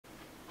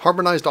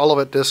Harmonized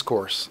Olivet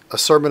Discourse, a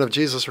sermon of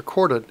Jesus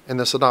recorded in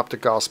the Synoptic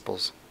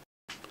Gospels.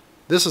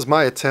 This is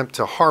my attempt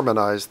to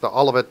harmonize the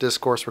Olivet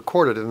Discourse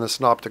recorded in the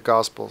Synoptic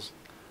Gospels.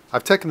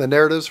 I've taken the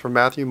narratives from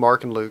Matthew,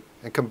 Mark, and Luke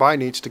and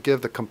combined each to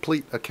give the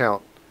complete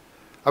account.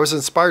 I was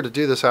inspired to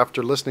do this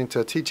after listening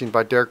to a teaching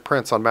by Derek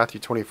Prince on Matthew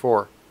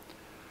 24.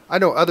 I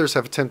know others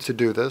have attempted to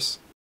do this.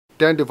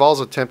 Dan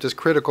Duvall's attempt is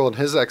critical in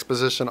his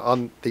exposition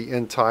on the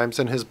end times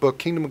in his book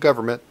Kingdom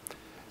Government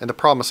and the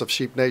Promise of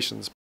Sheep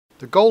Nations.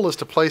 The goal is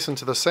to place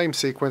into the same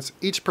sequence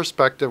each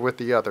perspective with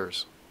the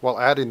others, while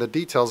adding the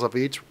details of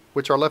each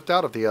which are left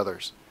out of the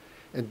others.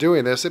 In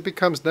doing this, it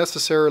becomes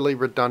necessarily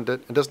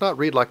redundant and does not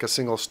read like a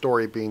single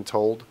story being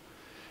told.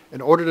 In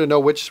order to know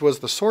which was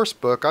the source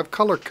book, I've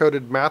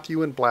color-coded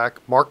Matthew in black,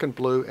 Mark in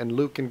blue, and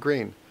Luke in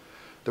green.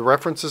 The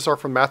references are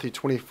from Matthew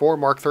 24,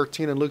 Mark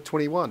 13, and Luke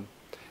 21.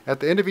 At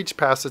the end of each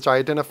passage, I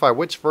identify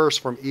which verse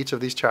from each of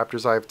these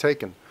chapters I have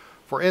taken.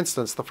 For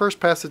instance, the first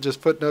passage is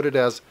footnoted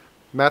as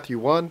Matthew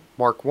 1,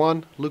 Mark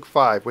 1, Luke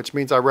 5, which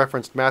means I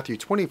referenced Matthew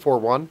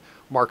 24:1,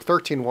 Mark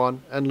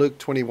 13:1, and Luke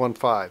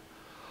 21:5.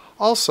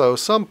 Also,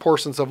 some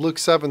portions of Luke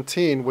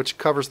 17, which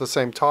covers the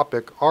same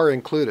topic, are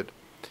included,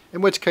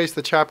 in which case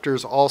the chapter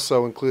is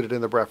also included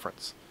in the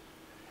reference.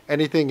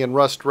 Anything in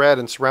rust red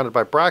and surrounded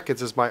by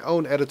brackets is my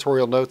own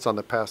editorial notes on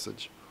the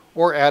passage,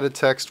 or added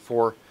text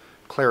for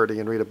clarity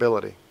and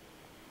readability.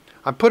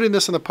 I'm putting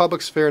this in the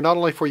public sphere not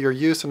only for your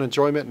use and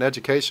enjoyment and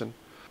education,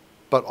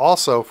 but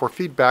also for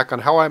feedback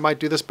on how I might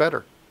do this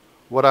better,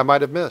 what I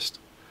might have missed.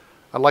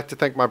 I'd like to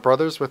thank my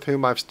brothers with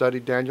whom I've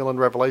studied Daniel and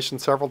Revelation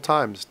several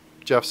times,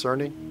 Jeff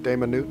Cerny,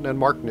 Damon Newton, and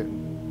Mark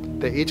Newton.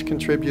 They each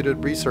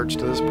contributed research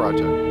to this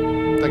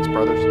project. Thanks,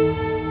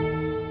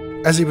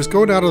 brothers. As he was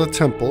going out of the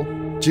temple,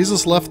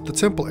 Jesus left the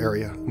temple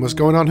area and was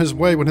going on his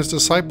way when his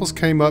disciples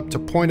came up to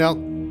point out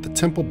the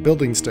temple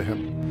buildings to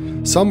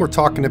him. Some were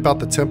talking about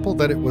the temple,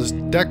 that it was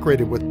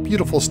decorated with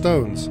beautiful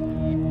stones.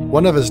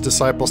 One of his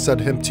disciples said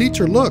to him,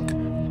 "Teacher, look,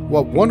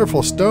 what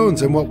wonderful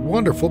stones and what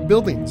wonderful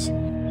buildings."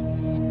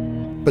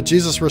 But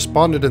Jesus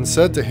responded and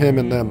said to him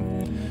and them,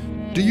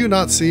 "Do you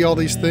not see all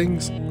these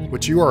things,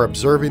 which you are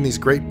observing, these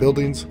great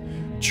buildings?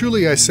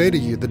 Truly I say to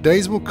you, the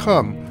days will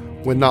come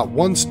when not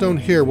one stone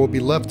here will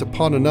be left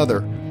upon another,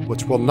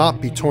 which will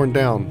not be torn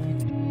down."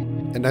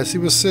 And as he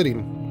was sitting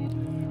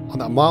on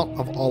the Mount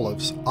of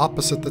Olives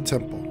opposite the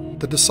temple,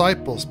 the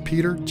disciples,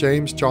 Peter,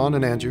 James, John,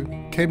 and Andrew,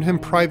 came to him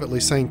privately,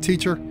 saying,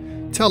 "Teacher,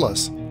 tell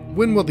us,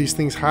 when will these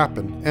things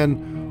happen,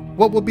 and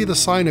what will be the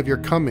sign of your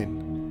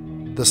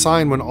coming? The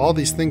sign when all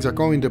these things are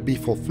going to be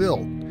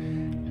fulfilled?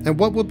 And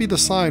what will be the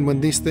sign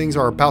when these things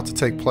are about to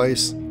take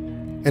place,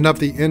 and of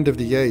the end of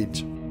the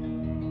age?"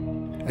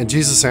 And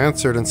Jesus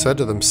answered and said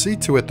to them, "See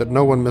to it that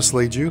no one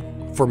misleads you,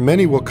 for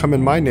many will come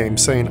in my name,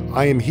 saying,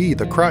 'I am he,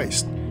 the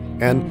Christ,'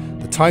 and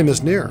the time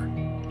is near,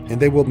 and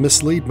they will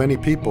mislead many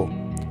people.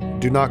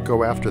 Do not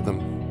go after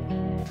them.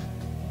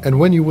 And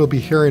when you will be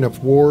hearing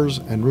of wars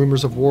and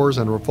rumors of wars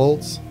and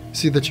revolts,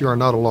 see that you are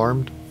not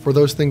alarmed, for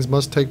those things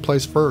must take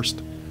place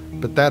first,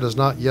 but that is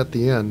not yet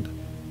the end.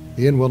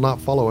 The end will not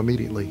follow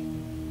immediately."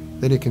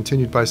 Then he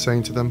continued by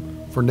saying to them,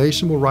 "For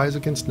nation will rise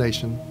against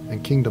nation,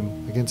 and kingdom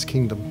against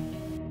kingdom.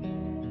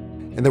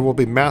 And there will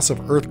be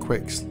massive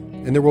earthquakes,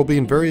 and there will be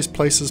in various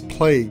places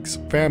plagues,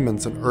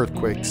 famines, and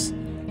earthquakes,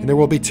 and there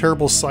will be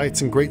terrible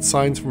sights and great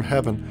signs from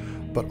heaven,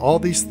 but all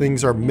these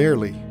things are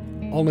merely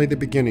only the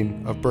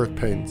beginning of birth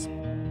pains.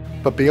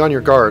 But be on your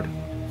guard,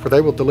 for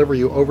they will deliver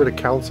you over to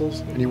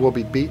councils, and you will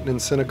be beaten in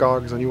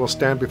synagogues, and you will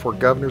stand before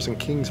governors and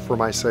kings for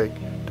my sake,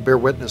 to bear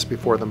witness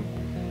before them.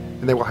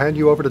 And they will hand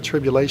you over to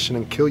tribulation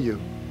and kill you.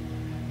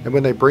 And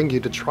when they bring you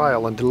to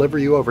trial and deliver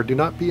you over, do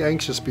not be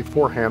anxious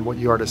beforehand what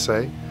you are to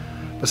say,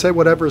 but say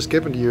whatever is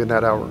given to you in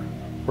that hour.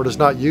 For it is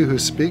not you who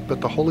speak,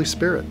 but the Holy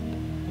Spirit.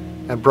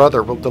 And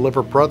brother will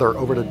deliver brother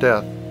over to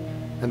death,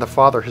 and the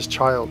father his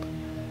child.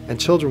 And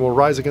children will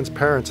rise against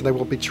parents, and they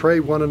will betray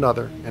one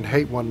another, and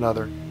hate one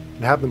another,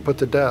 and have them put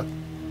to death.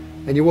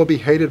 And you will be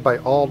hated by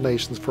all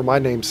nations for my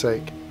name's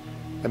sake.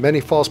 And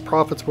many false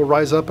prophets will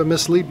rise up and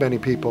mislead many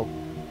people.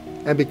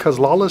 And because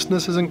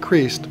lawlessness is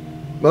increased,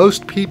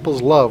 most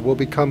people's love will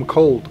become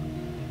cold.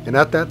 And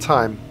at that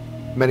time,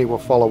 many will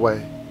fall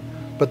away.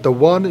 But the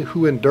one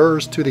who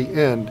endures to the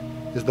end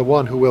is the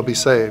one who will be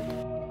saved.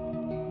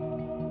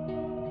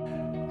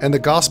 And the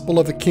gospel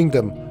of the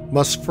kingdom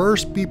must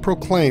first be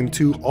proclaimed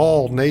to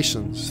all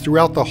nations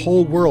throughout the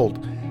whole world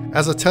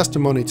as a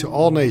testimony to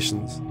all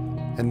nations,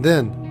 and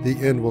then the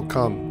end will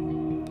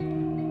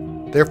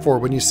come. Therefore,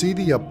 when you see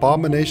the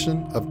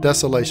abomination of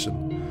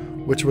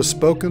desolation, which was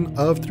spoken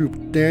of through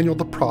Daniel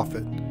the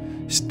prophet,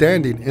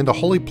 standing in the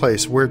holy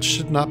place where it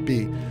should not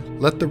be,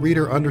 let the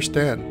reader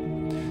understand.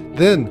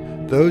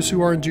 Then those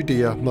who are in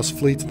Judea must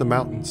flee to the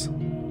mountains.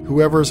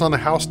 Whoever is on the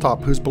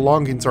housetop whose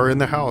belongings are in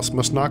the house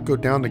must not go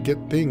down to get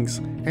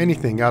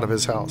anything out of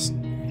his house.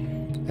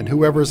 And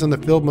whoever is in the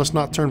field must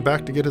not turn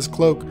back to get his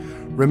cloak.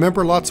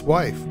 Remember Lot's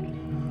wife.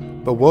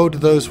 But woe to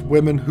those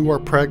women who are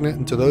pregnant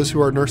and to those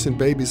who are nursing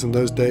babies in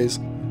those days.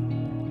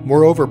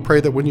 Moreover,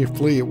 pray that when you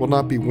flee it will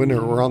not be winter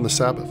or on the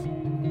Sabbath.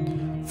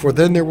 For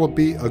then there will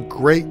be a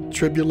great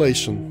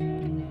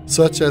tribulation,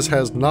 such as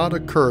has not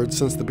occurred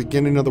since the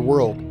beginning of the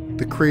world,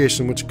 the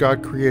creation which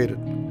God created,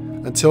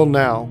 until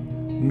now,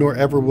 nor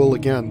ever will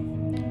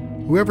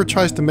again. Whoever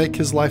tries to make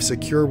his life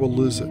secure will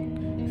lose it,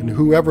 and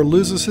whoever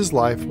loses his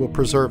life will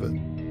preserve it.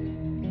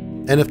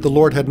 And if the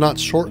Lord had not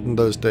shortened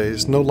those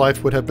days, no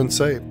life would have been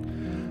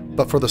saved.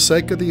 But for the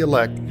sake of the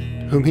elect,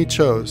 whom he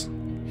chose,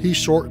 he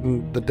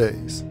shortened the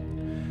days.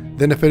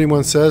 Then if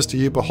anyone says to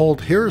you,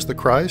 Behold, here is the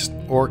Christ,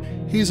 or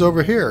He's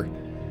over here,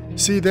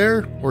 see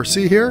there, or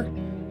see here,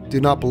 do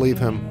not believe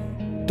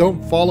him.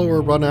 Don't follow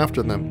or run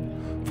after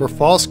them, for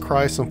false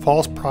Christs and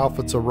false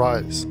prophets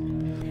arise,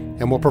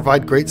 and will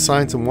provide great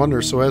signs and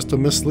wonders so as to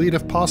mislead,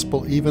 if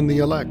possible, even the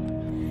elect.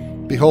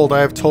 Behold, I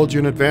have told you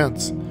in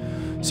advance.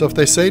 So if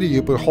they say to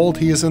you, Behold,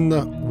 he is in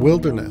the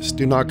wilderness,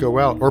 do not go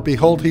out, or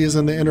Behold, he is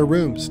in the inner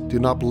rooms, do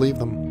not believe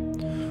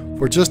them.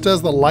 For just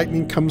as the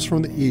lightning comes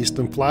from the east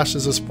and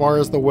flashes as far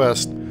as the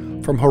west,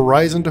 from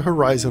horizon to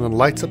horizon, and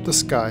lights up the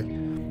sky,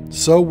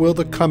 so will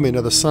the coming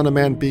of the Son of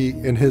Man be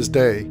in his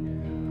day.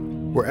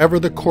 Wherever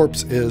the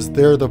corpse is,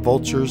 there the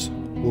vultures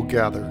will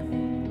gather.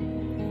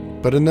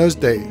 But in those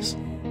days,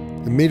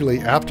 immediately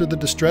after the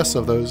distress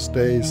of those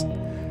days,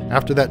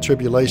 after that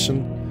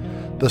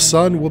tribulation, the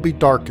sun will be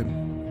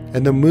darkened,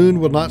 and the moon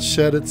will not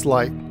shed its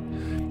light.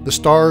 The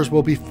stars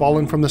will be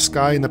fallen from the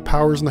sky, and the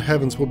powers in the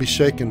heavens will be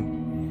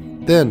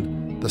shaken.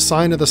 Then the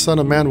sign of the Son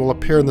of Man will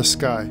appear in the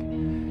sky,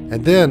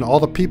 and then all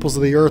the peoples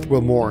of the earth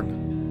will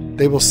mourn.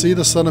 They will see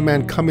the Son of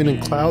Man coming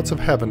in clouds of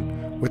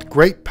heaven with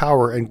great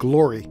power and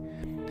glory.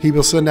 He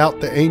will send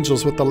out the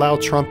angels with the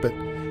loud trumpet,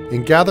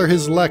 and gather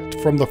his elect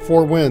from the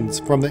four winds,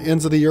 from the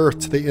ends of the earth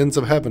to the ends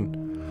of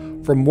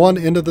heaven, from one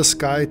end of the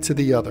sky to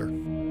the other.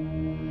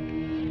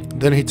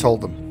 Then he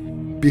told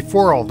them,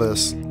 Before all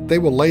this, they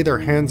will lay their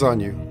hands on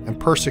you and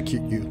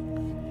persecute you,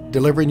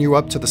 delivering you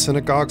up to the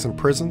synagogues and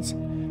prisons,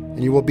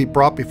 and you will be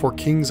brought before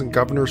kings and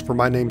governors for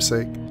my name's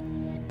sake.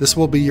 This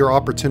will be your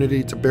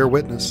opportunity to bear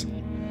witness.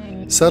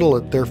 Settle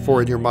it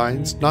therefore in your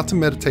minds, not to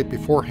meditate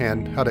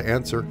beforehand how to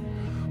answer,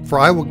 for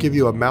I will give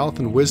you a mouth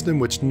and wisdom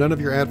which none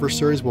of your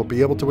adversaries will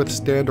be able to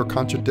withstand or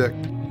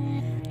contradict.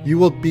 You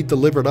will be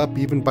delivered up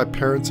even by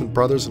parents and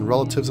brothers and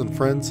relatives and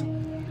friends,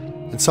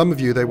 and some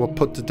of you they will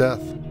put to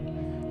death.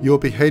 You will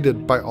be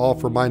hated by all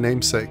for my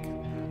name's sake,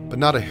 but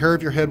not a hair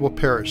of your head will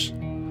perish.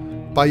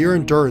 By your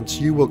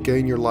endurance you will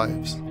gain your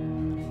lives.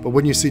 But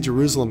when you see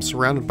Jerusalem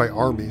surrounded by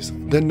armies,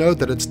 then know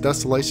that its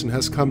desolation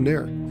has come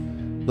near.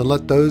 Then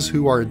let those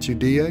who are in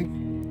Judea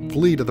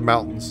flee to the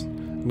mountains,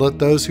 and let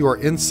those who are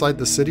inside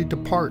the city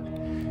depart,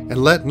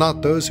 and let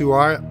not those who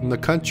are in the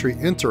country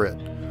enter it.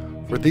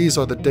 For these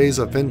are the days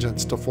of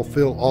vengeance, to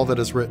fulfill all that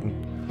is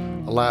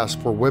written. Alas,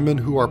 for women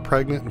who are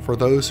pregnant and for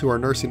those who are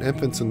nursing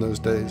infants in those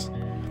days.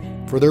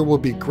 For there will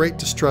be great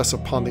distress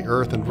upon the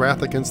earth and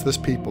wrath against this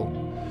people.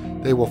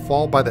 They will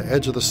fall by the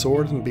edge of the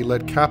sword and be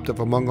led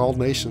captive among all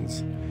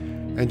nations.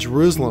 And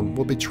Jerusalem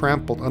will be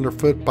trampled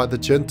underfoot by the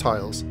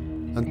Gentiles,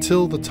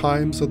 until the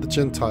times of the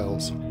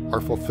Gentiles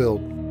are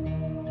fulfilled.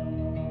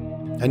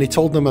 And he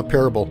told them a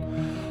parable.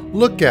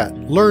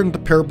 Learn the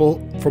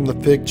parable from the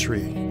fig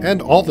tree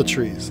and all the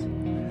trees.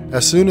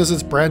 As soon as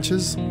its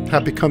branches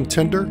have become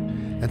tender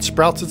and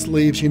sprouts its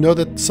leaves, you know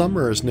that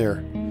summer is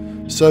near.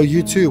 So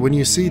you too, when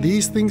you see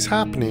these things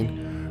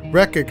happening,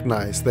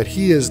 recognize that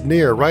he is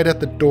near, right at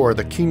the door.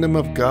 The kingdom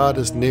of God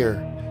is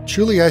near.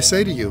 Truly I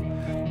say to you,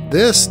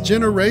 this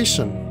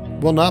generation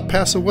will not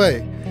pass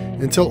away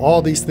until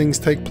all these things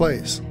take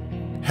place.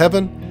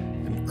 Heaven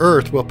and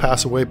earth will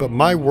pass away, but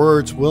my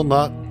words will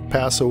not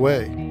pass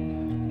away.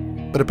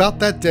 But about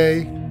that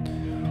day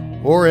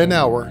or an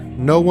hour,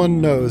 no one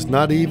knows,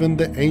 not even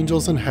the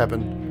angels in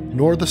heaven,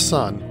 nor the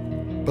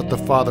Son, but the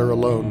Father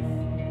alone.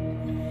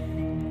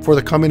 For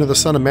the coming of the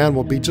Son of Man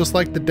will be just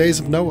like the days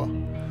of Noah.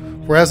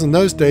 Whereas in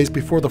those days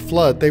before the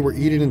flood, they were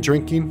eating and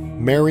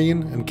drinking,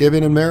 marrying and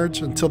giving in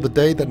marriage, until the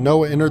day that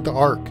Noah entered the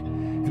ark.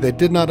 And they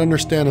did not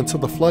understand until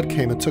the flood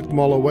came and took them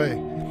all away.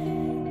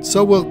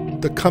 So will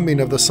the coming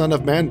of the Son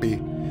of Man be.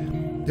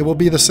 It will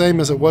be the same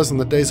as it was in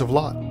the days of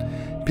Lot.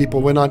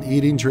 People went on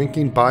eating,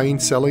 drinking, buying,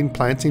 selling,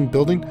 planting,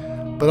 building.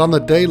 But on the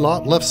day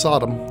Lot left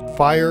Sodom,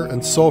 fire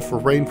and sulfur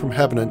rained from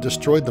heaven and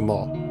destroyed them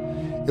all.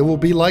 It will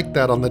be like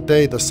that on the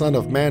day the Son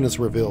of Man is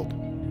revealed.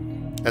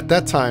 At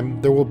that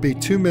time there will be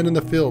 2 men in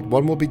the field,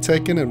 one will be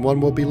taken and one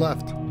will be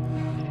left.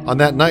 On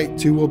that night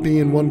 2 will be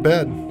in one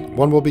bed,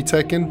 one will be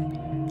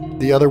taken,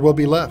 the other will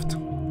be left.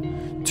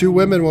 2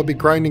 women will be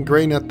grinding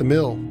grain at the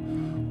mill,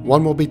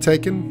 one will be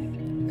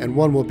taken and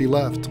one will be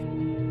left.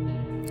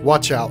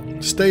 Watch out,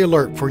 stay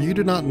alert, for you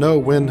do not know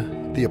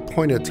when the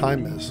appointed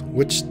time is,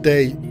 which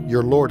day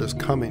your Lord is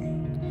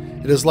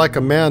coming. It is like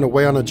a man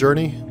away on a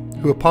journey,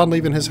 who upon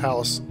leaving his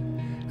house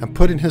and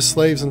putting his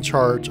slaves in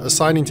charge,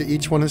 assigning to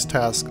each one his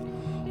task,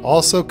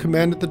 also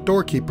commanded the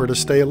doorkeeper to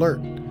stay alert.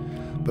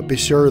 But be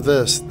sure of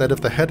this, that if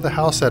the head of the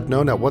house had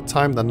known at what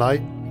time the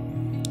night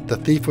the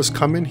thief was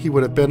coming, he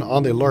would have been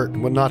on the alert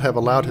and would not have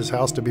allowed his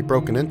house to be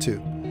broken into.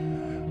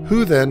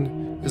 Who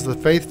then is the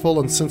faithful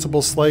and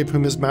sensible slave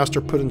whom his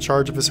master put in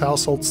charge of his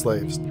household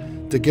slaves,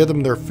 to give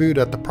them their food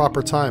at the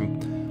proper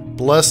time.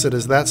 Blessed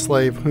is that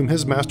slave whom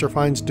his master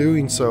finds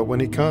doing so when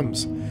he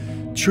comes.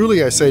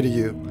 Truly I say to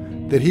you,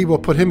 that he will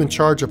put him in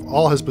charge of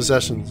all his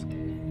possessions.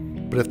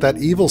 But if that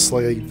evil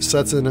slave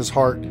says in his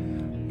heart,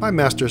 my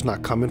master is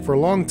not coming for a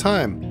long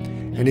time,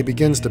 and he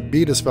begins to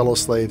beat his fellow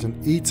slaves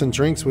and eats and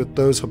drinks with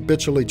those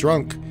habitually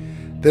drunk,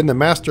 then the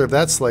master of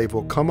that slave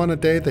will come on a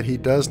day that he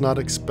does not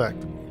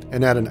expect,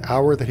 and at an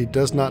hour that he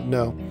does not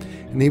know,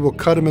 and he will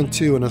cut him in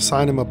two and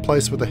assign him a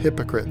place with the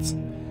hypocrites.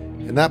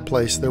 In that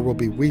place there will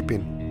be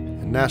weeping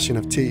and gnashing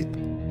of teeth.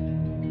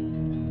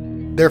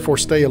 Therefore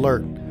stay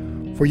alert,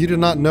 for you do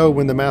not know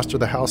when the master of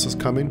the house is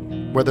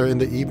coming, whether in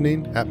the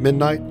evening, at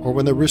midnight, or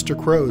when the rooster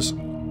crows,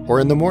 or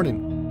in the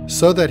morning,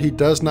 so that he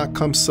does not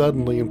come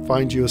suddenly and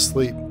find you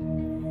asleep.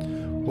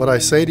 What I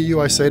say to you,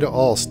 I say to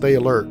all, stay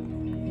alert.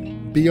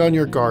 Be on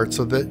your guard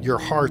so that your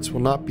hearts will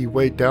not be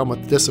weighed down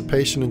with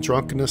dissipation and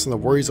drunkenness and the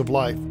worries of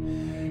life,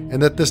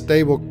 and that this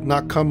day will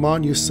not come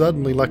on you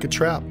suddenly like a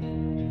trap.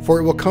 For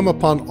it will come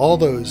upon all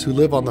those who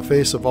live on the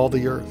face of all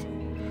the earth.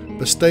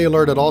 But stay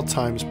alert at all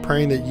times,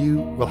 praying that you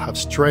will have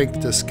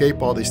strength to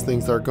escape all these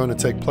things that are going to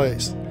take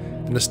place,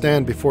 and to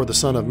stand before the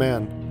Son of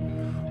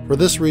Man. For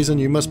this reason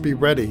you must be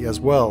ready as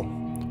well,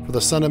 for the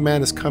Son of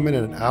Man is coming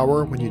in an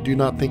hour when you do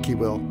not think he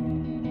will.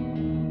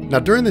 Now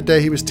during the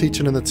day he was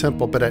teaching in the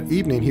temple, but at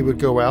evening he would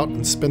go out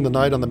and spend the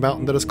night on the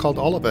mountain that is called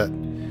Olivet.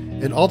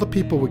 And all the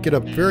people would get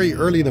up very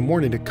early in the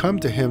morning to come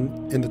to him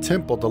in the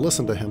temple to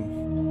listen to him.